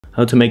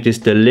how to make this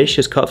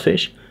delicious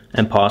codfish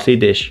and parsley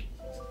dish.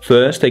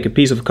 First, take a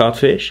piece of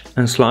codfish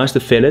and slice the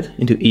fillet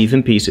into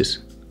even pieces.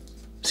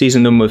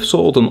 Season them with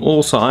salt on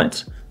all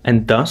sides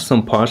and dust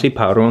some parsley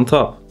powder on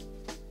top.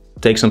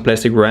 Take some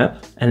plastic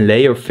wrap and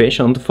lay your fish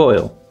on the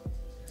foil.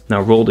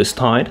 Now roll this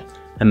tight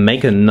and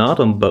make a knot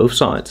on both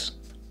sides.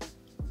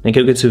 Then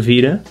cook it sous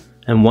vide,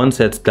 and once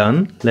that's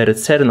done, let it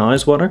set in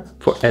ice water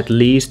for at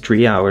least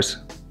 3 hours.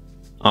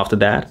 After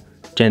that,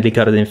 gently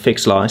cut it in thick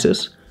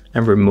slices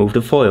and remove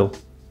the foil.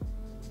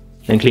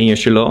 Then clean your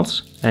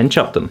shallots and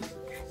chop them.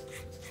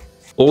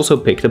 Also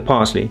pick the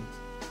parsley.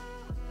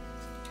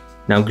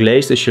 Now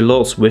glaze the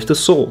shallots with the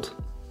salt.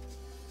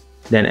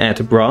 Then add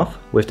the broth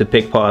with the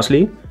picked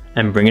parsley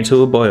and bring it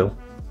to a boil.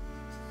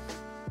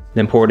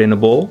 Then pour it in a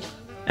bowl,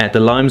 add the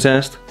lime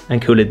zest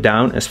and cool it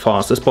down as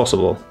fast as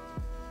possible.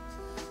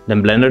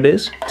 Then blender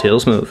this till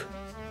smooth.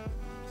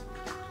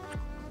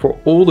 For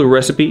all the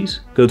recipes,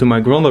 go to my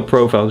Granda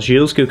profile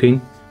Gilles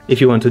Cooking if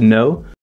you want to know